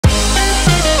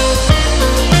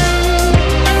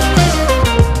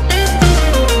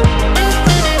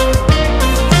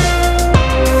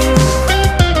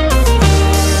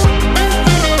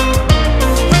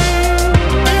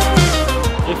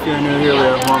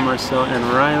Juan, Marcel, and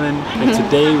Rhylan. And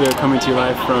today we are coming to you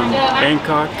live from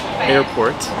Bangkok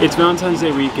Airport. It's Valentine's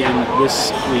Day weekend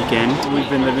this weekend. We've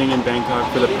been living in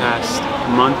Bangkok for the past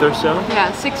month or so.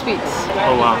 Yeah, 6 weeks.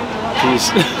 Oh wow,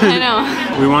 jeez. I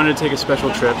know. We wanted to take a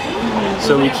special trip.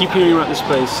 So we keep hearing about this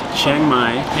place, Chiang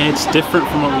Mai, and it's different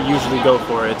from what we usually go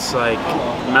for. It's like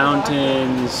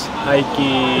mountains,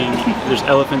 hiking, there's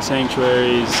elephant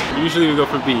sanctuaries. Usually we go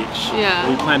for beach. Yeah.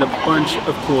 We planned a bunch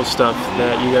of cool stuff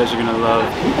that you guys are gonna love.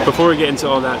 Before we get into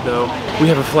all that though, we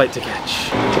have a flight to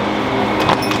catch.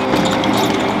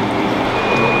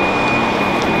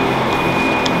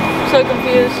 So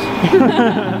confused.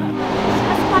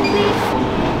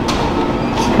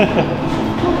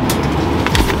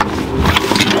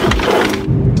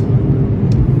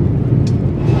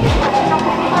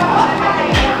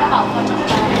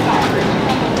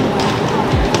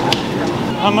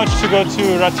 How much to go to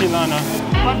Ratilana?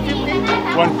 150.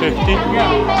 150?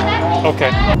 Yeah.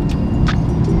 Okay.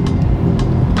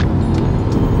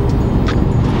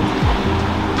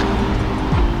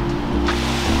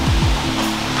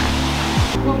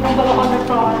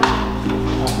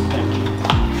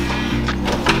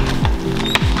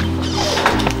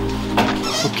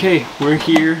 Okay, we're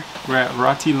here. We're at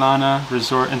Ratilana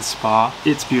Resort and Spa.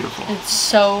 It's beautiful. It's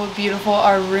so beautiful.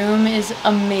 Our room is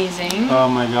amazing. Oh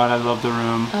my god, I love the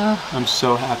room. Ugh. I'm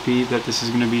so happy that this is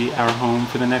going to be our home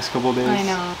for the next couple of days. I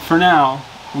know. For now,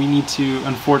 we need to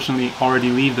unfortunately already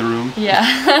leave the room.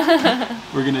 Yeah.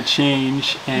 We're going to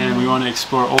change and we want to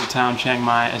explore Old Town Chiang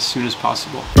Mai as soon as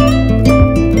possible.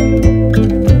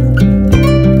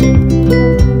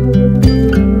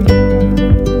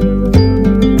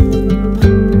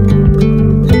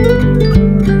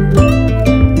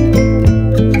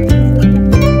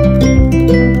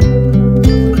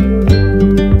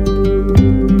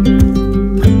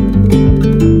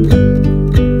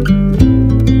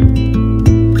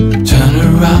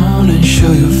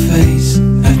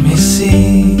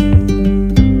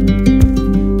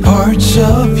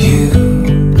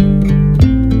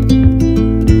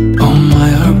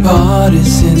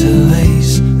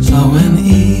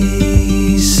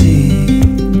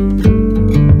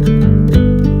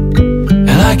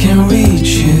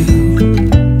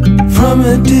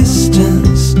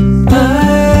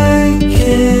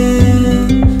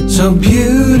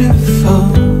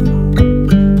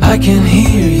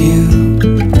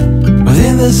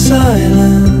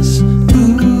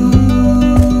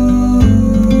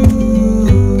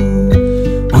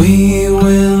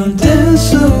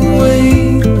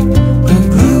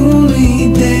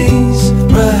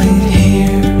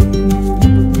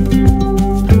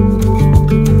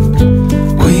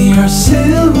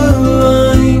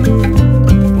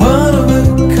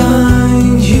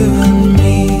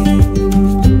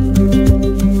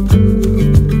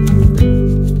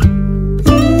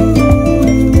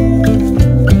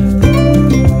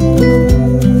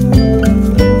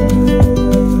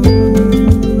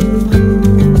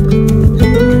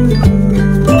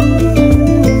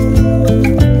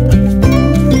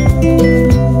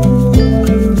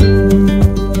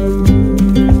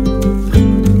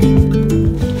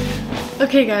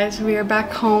 Okay guys, we are back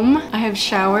home. I have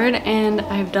showered and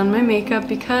I have done my makeup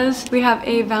because we have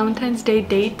a Valentine's Day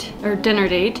date or dinner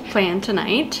date planned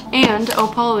tonight. And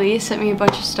Opali sent me a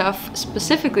bunch of stuff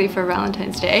specifically for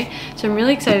Valentine's Day. So I'm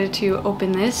really excited to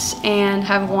open this and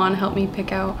have Juan help me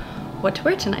pick out what to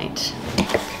wear tonight.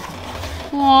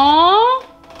 Aww,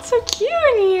 so cute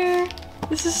in here.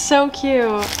 This is so cute.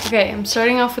 Okay, I'm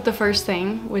starting off with the first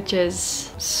thing, which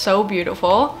is so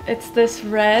beautiful. It's this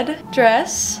red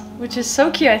dress, which is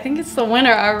so cute. I think it's the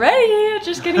winner already.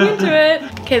 Just getting into it.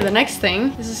 Okay, the next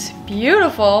thing is this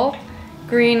beautiful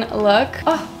green look.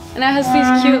 Oh, and it has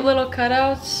these cute little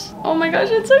cutouts. Oh my gosh,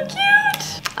 it's so cute.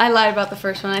 I lied about the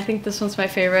first one. I think this one's my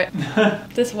favorite.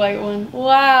 This white one.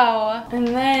 Wow. And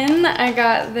then I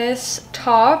got this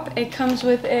top. It comes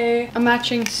with a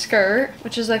matching skirt,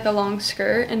 which is like a long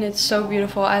skirt, and it's so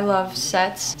beautiful. I love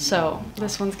sets, so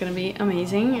this one's gonna be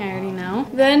amazing. I already know.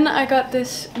 Then I got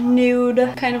this nude,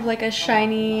 kind of like a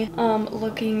shiny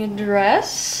looking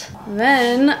dress.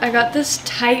 Then I got this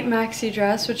tight maxi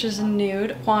dress, which is a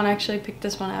nude. Juan actually picked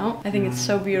this one out. I think it's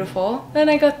so beautiful. Then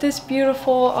I got this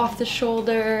beautiful off the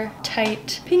shoulder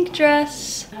tight pink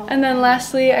dress. And then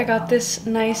lastly, I got this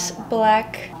nice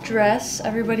black dress.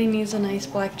 Everybody needs a nice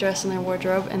black dress in their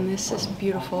wardrobe, and this is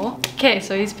beautiful. Okay,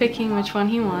 so he's picking which one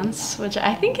he wants, which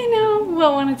I think I know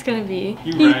what one it's gonna be.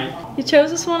 You're right. He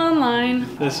chose this one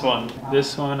online. This one.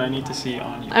 This one I need to see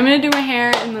on you. I'm gonna do my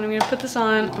hair, and then I'm gonna put this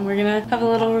on, and we're gonna have a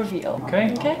little reveal.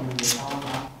 Okay. Okay.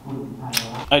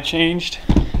 I changed,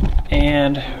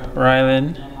 and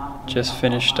Rhylan just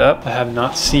finished up. I have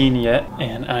not seen yet,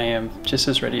 and I am just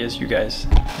as ready as you guys.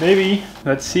 Baby,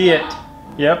 let's see it.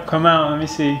 Yep, come out, let me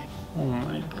see. Oh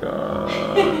my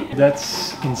god,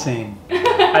 that's insane.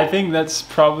 I think that's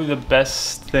probably the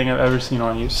best thing I've ever seen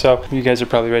on you, so you guys are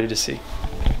probably ready to see.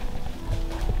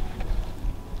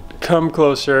 Come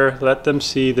closer, let them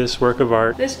see this work of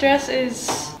art. This dress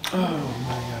is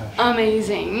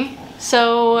amazing.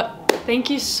 So thank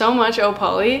you so much,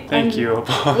 Opali. Thank you,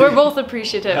 Opali. We're both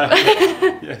appreciative.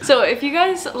 Yes. So if you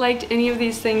guys liked any of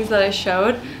these things that I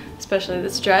showed, especially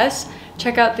this dress,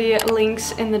 check out the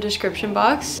links in the description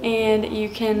box and you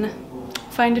can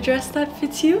find a dress that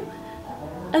fits you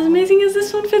as amazing as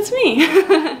this one fits me.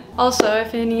 Also,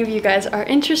 if any of you guys are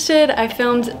interested, I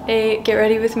filmed a get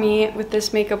ready with me with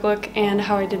this makeup look and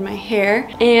how I did my hair,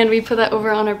 and we put that over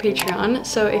on our Patreon.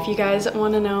 So if you guys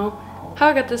want to know how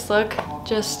I got this look,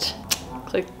 just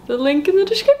click the link in the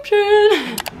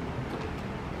description.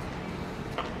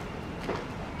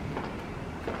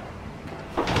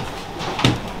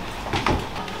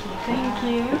 Thank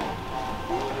you.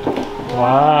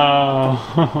 Wow.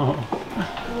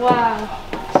 Wow.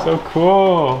 So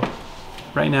cool.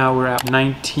 Right now we're at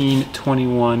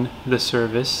 1921, the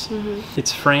service.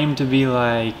 It's framed to be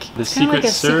like the Secret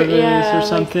Service or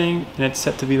something, and it's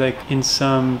set to be like in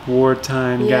some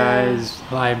wartime guy's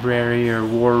library or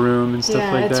war room and stuff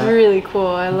like that. Yeah, it's really cool.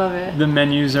 I love it. The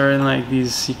menus are in like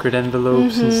these secret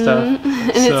envelopes and stuff. And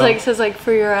it's like says like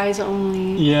for your eyes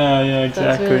only. Yeah,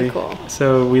 exactly. That's really cool.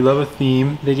 So we love a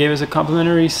theme. They gave us a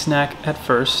complimentary snack at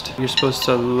first. You're supposed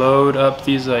to load up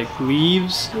these like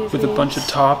leaves with a bunch of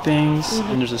toppings.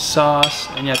 And there's a sauce,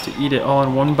 and you have to eat it all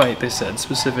in one bite, they said,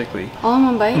 specifically. All in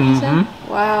one bite, you said?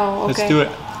 Wow, okay. Let's do it.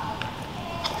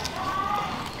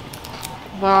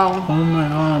 Wow. Oh my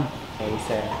god.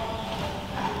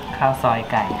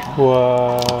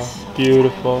 Wow,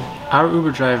 beautiful. Our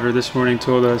Uber driver this morning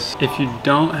told us if you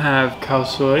don't have khao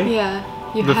soi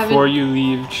before you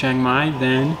leave Chiang Mai,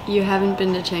 then you haven't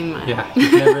been to Chiang Mai. Yeah,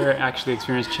 you've never actually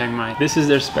experienced Chiang Mai. This is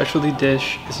their specialty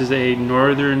dish. This is a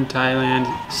northern Thailand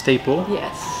staple.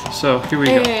 Yes. So here we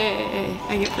go. Hey,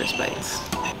 I get first bites.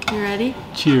 You ready?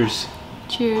 Cheers.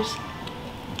 Cheers.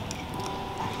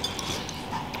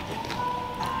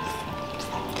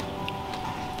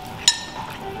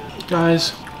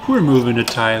 Guys, we're moving to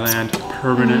Thailand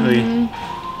permanently.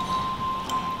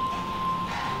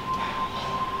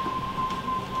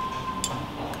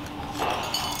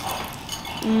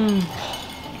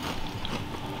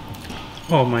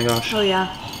 Oh my gosh. Oh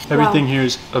yeah. Everything here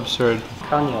is absurd.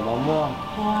 Wow.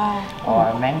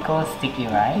 Or mango sticky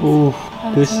rice. Ooh,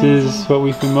 this is what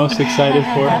we've been most excited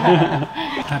for.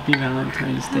 Happy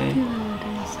Valentine's Day. Happy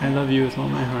Valentine's Day. I love you with all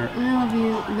my heart. I love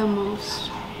you the most.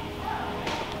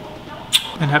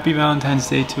 And happy Valentine's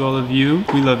Day to all of you.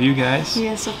 We love you guys.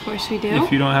 Yes, of course we do.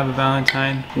 If you don't have a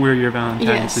Valentine, we're your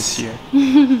Valentines this year.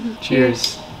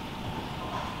 Cheers.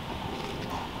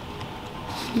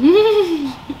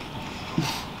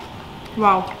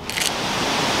 Wow.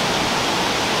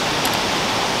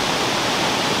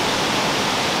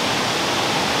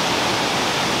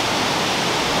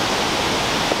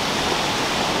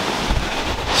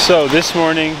 So this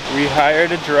morning we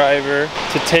hired a driver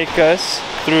to take us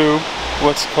through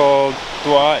what's called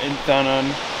Doi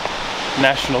Inthanon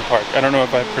National Park. I don't know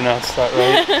if I pronounced that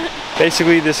right.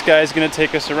 Basically, this guy's gonna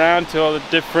take us around to all the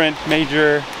different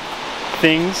major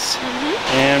things,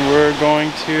 and we're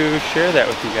going to share that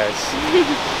with you guys.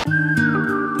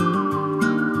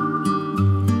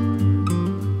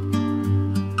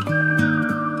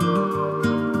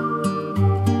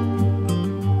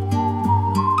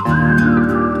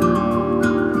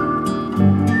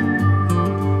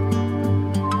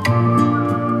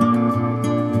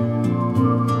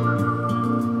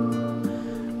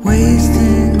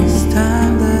 Wasting this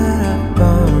time that I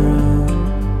borrowed,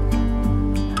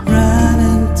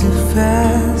 running too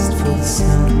fast for the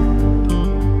sun,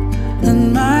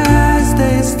 and my eyes,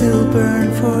 they still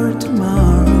burn for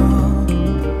tomorrow.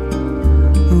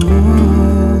 Ooh,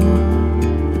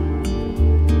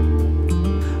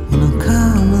 wanna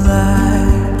come alive.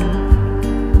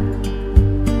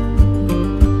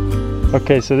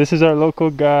 Okay, so this is our local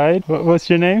guide. What's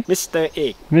your name? Mr.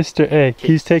 Egg. Mr. Egg.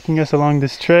 He's taking us along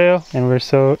this trail, and we're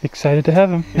so excited to have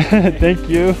him. Thank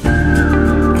you.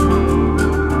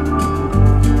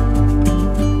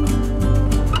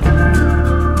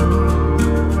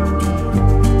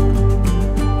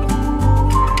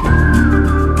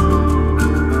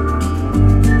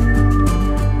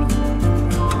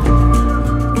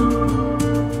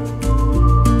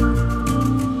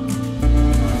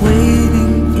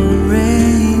 Waiting for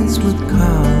rains with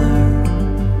color,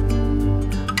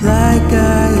 like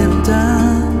I am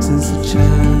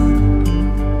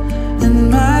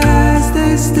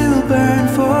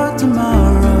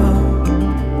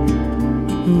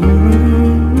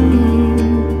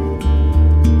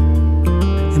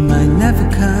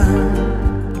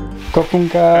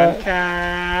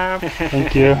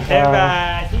Thank you.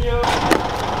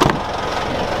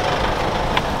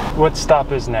 What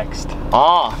stop is next?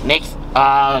 Oh, next,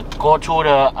 go to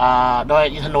the Doi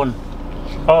Inthanon.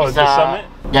 Oh, the summit?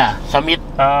 Yeah, summit.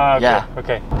 Okay, Yeah.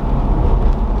 okay.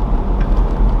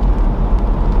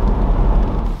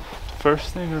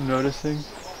 First thing I'm noticing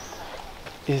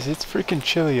is it's freaking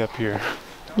chilly up here.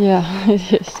 Yeah,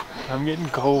 it is. I'm getting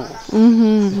cold.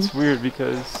 It's weird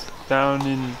because down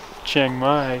in Chiang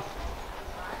Mai,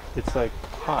 it's like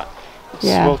hot,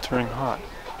 sweltering hot.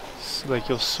 It's like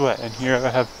you'll sweat, and here I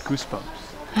have goosebumps.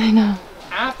 I know.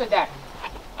 After that,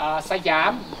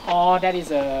 Siam, or that is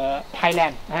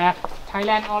Thailand.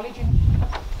 Thailand origin.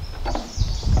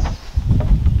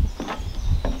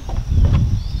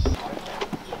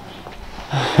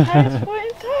 Highest point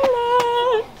in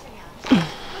Thailand!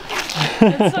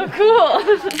 That's so cool!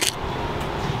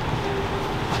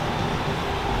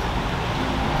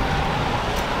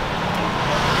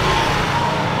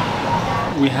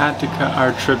 We had to cut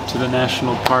our trip to the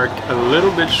national park a little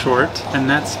bit short, and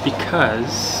that's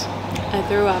because I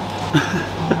threw up.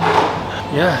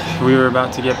 yeah, we were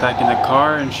about to get back in the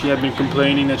car, and she had been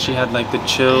complaining that she had like the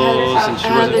chills and she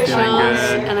wasn't feeling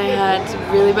good. And I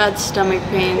had really bad stomach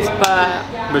pains,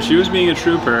 but she was being a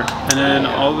trooper, and then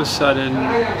all of a sudden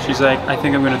she's like, I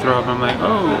think I'm gonna throw up. I'm like,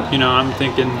 oh, you know, I'm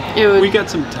thinking we got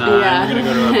some time. Yeah. We're gonna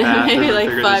go to a bathroom Maybe and like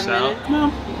figure 5 this out. minutes.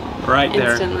 No. Right there,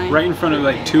 Instantly. right in front of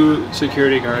like 2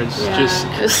 security guards. Yeah, Just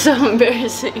it was so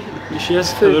embarrassing. she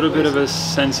has a little bit of a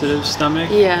sensitive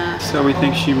stomach. Yeah. So we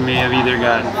think she may have either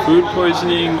gotten food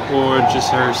poisoning or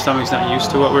just her stomach's not used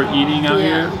to what we're eating out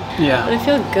here. But Yeah. I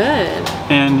feel good.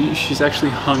 And she's actually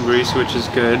hungry, so which is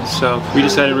good. So we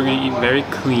decided we're gonna eat very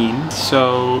clean.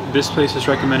 So this place is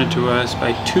recommended to us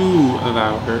by 2 of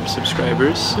our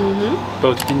subscribers,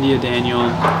 both India Daniel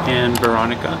and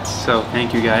Veronica. So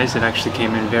thank you guys. It actually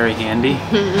came in very handy.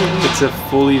 It's a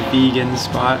fully vegan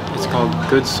spot. It's called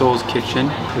Good Soul's Kitchen.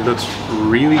 It looks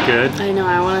really good. I know,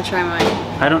 I want to try mine.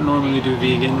 I don't normally do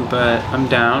vegan, but I'm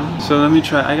down. So let me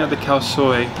try. I got the cow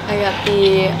soy. I got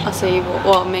the acai bowl.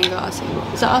 Well, mango acai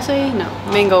bowl. Is it acai? No.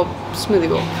 Mango smoothie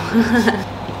bowl.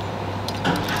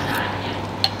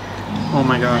 Oh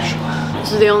my gosh.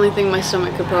 This is the only thing my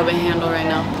stomach could probably handle right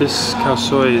now. This cow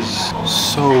soy is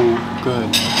so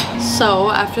good. So,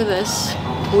 after this,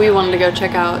 we wanted to go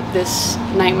check out this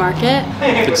night market.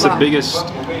 It's the biggest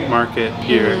market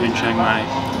here in Chiang Mai,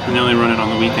 and they only run it on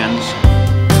the weekends.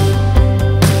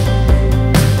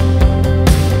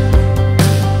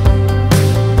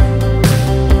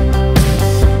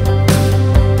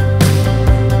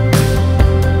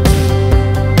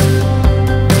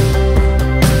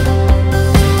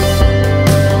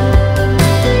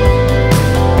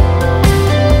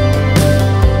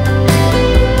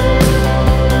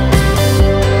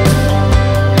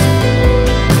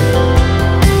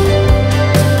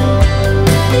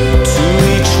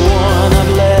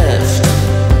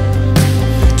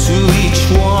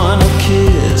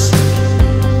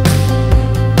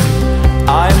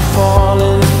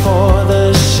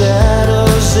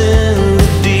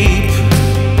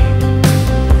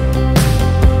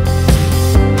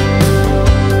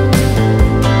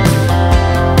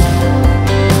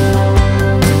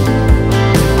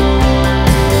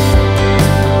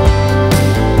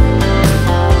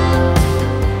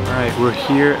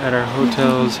 Here at our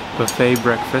hotel's buffet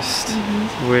breakfast,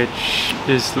 which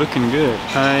is looking good.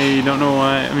 I don't know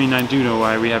why, I mean I do know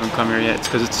why we haven't come here yet. It's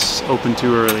because it's open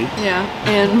too early. Yeah,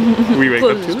 and we wake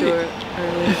up too closes late.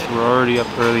 early. We're already up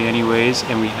early anyways,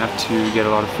 and we have to get a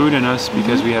lot of food in us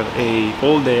because we have a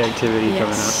whole day activity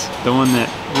coming up. The one that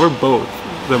we're both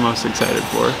the most excited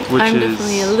for, which I'm is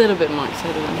definitely a little bit more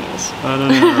excited than he is. I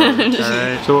don't know.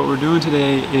 Alright. So what we're doing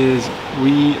today is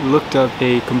we looked up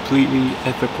a completely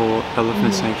ethical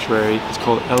elephant sanctuary. It's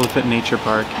called Elephant Nature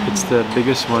Park. It's the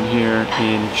biggest one here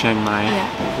in Chiang Mai.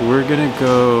 Yeah. We're gonna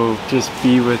go just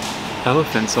be with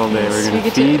elephants all day. We're gonna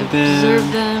feed them,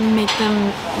 observe them, make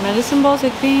them medicine balls, I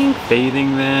think.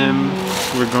 bathing them.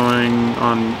 We're going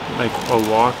on like a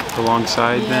walk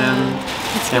alongside them.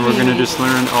 And we're gonna just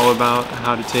learn all about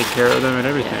how to take care of them and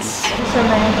everything. Yes.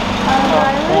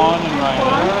 Juan and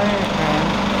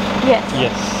Rhylan. Yes.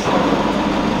 Yes.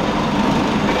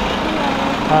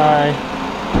 Hi.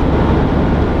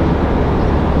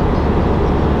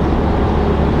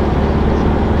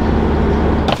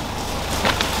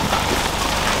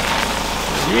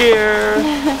 Here.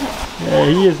 Yeah,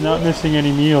 he is not missing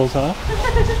any meals, huh?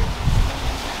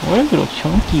 What a little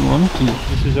chunky monkey.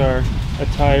 This is our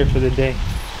attire for the day.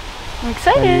 I'm Are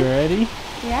excited. you ready?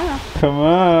 Yeah. Come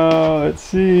on, let's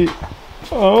see.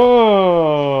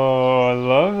 Oh, I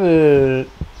love it.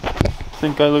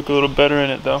 think I look a little better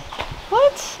in it though.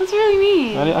 What? That's really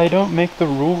mean. I don't make the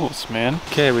rules, man.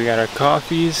 Okay, we got our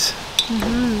coffees.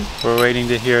 We're waiting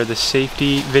to hear the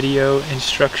safety video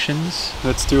instructions.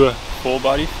 Let's do a full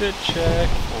body fit check,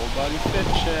 full body fit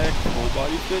check, full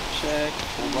body fit check,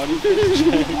 full body fit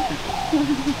check.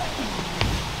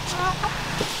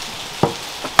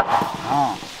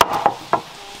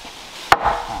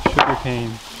 Sugar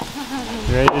cane.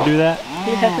 You ready to do that?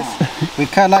 Yes. We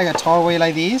cut like a tall way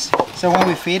like this, so when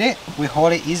we feed it, we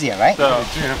hold it easier, right? So,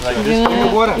 like this.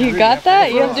 Yeah. You got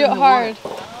that? You have to do it hard.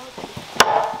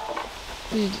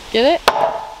 Did you get it?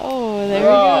 Oh, there we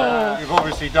go. You've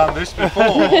obviously done this before.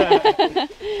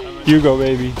 You go,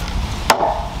 baby.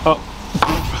 Oh.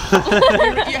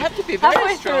 You have to be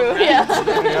very strong. Right?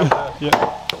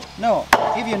 Yeah. No,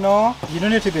 if you know, you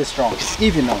don't need to be strong.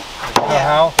 If you know.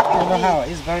 How? You know how,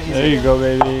 it's very easy. There you go,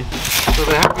 baby. So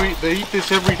they eat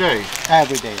this every day?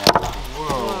 Every day.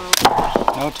 Whoa.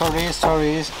 No tourists.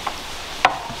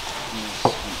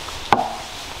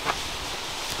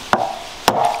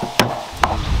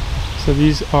 So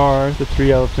these are the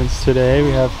 3 elephants today.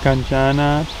 We have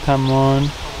Kanjana, Tamon,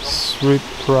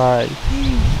 Sriprai.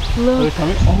 Look. They're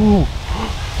coming. Oh!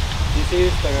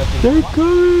 They're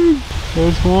coming!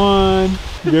 There's one.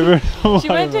 Give her the She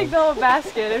might take the whole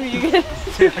basket if you get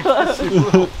too close.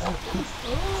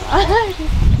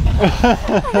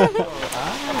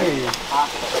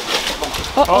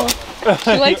 Uh-oh.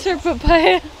 She likes her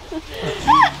papaya. She's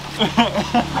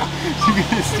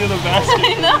gonna steal the basket. I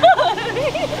know.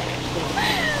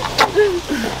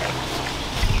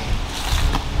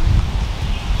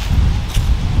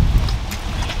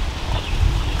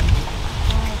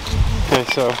 Okay,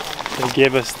 so they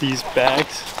gave us these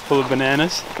bags full of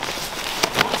bananas.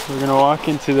 We're gonna walk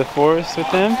into the forest with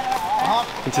them,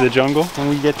 into the jungle, and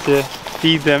we get to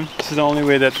feed them. This is the only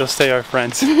way that they'll stay our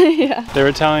friends. Yeah. They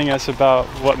were telling us about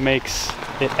what makes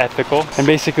it ethical. And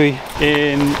basically,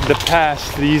 in the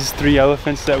past, these 3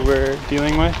 elephants that we're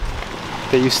dealing with,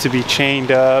 they used to be chained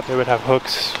up. They would have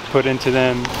hooks put into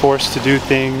them, forced to do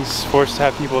things, forced to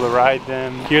have people to ride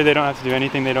them. Here, they don't have to do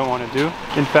anything they don't want to do.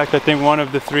 In fact, I think one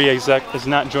of the 3 exec is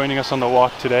not joining us on the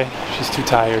walk today. She's too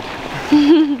tired.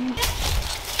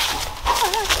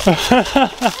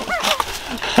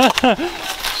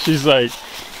 She's like,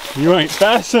 you ain't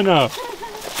fast enough.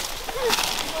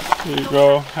 There you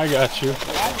go, I got you.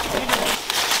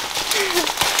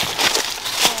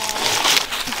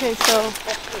 Okay, so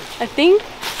I think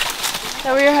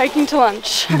that we are hiking to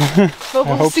lunch. But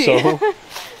we'll I hope see. so.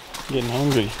 Getting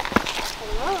hungry.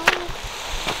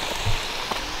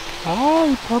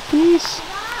 Hi, puppies.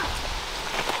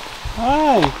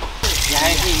 Hi.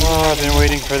 Oh, I've been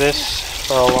waiting for this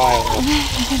for a while.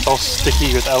 It's all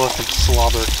sticky with elephant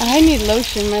slobber. I need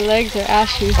lotion. My legs are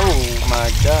ashy. Oh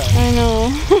my god. I know.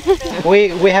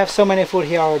 We have so many food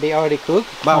here already cooked,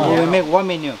 but we will make one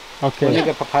menu. Okay. We make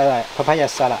a papaya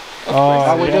salad.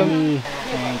 Oh, we do yummy.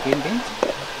 and green beans.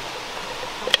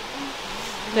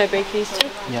 Did I bake these too?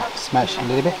 Yeah, smash a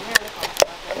little bit.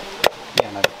 Yeah,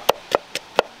 another.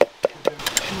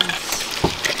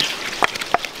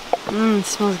 It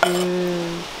smells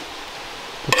good.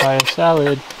 Papaya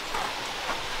salad.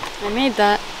 I made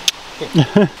that.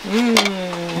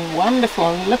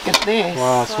 Wonderful. Look at this.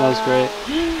 Wow, it smells great.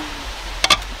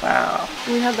 Wow.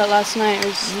 We had that last night. It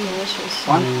was delicious.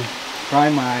 One, try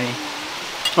my.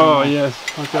 Oh yes,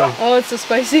 okay. Oh, it's so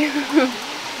spicy.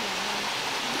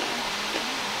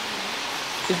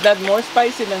 Is that more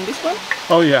spicy than this one?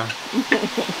 Oh yeah.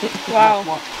 Wow.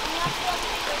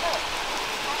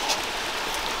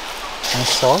 And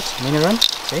salt, mineral.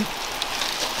 See?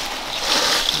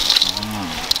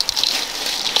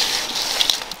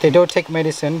 They don't take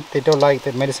medicine. They don't like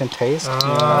the medicine taste.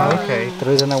 Okay. The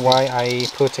reason why I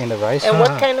put in the rice. And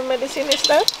what kind of medicine is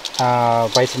that?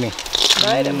 Vitamin.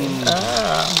 Vitamin.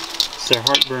 It's their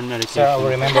heartburn medication. So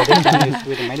remember this is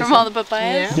with the medicine. From all the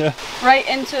papayas? Yeah. Right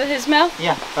into his mouth?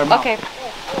 Yeah. Okay.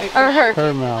 Or her.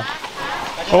 Her mouth.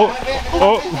 Oh,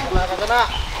 oh.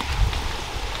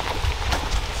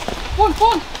 One.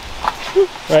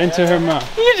 Right into her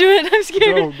mouth. You do it. I'm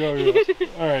scared. Go.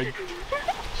 All right.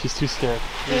 She's too scared.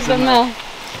 Here's the mouth.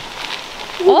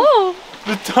 Oh.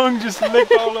 The tongue just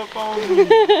licked all up on me.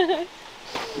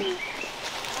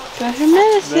 Got her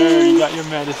medicine. There, you got your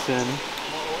medicine.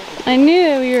 I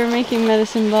knew we were making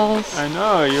medicine balls. I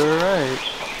know, you were right.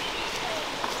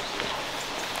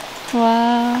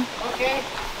 Wow.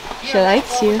 She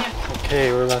likes you.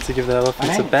 Okay, we're about to give the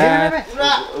elephants a bath.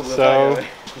 So,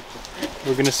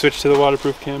 we're gonna switch to the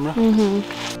waterproof camera.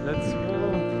 Let's go.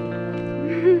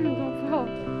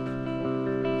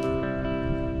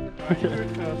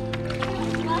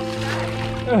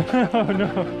 Oh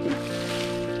no.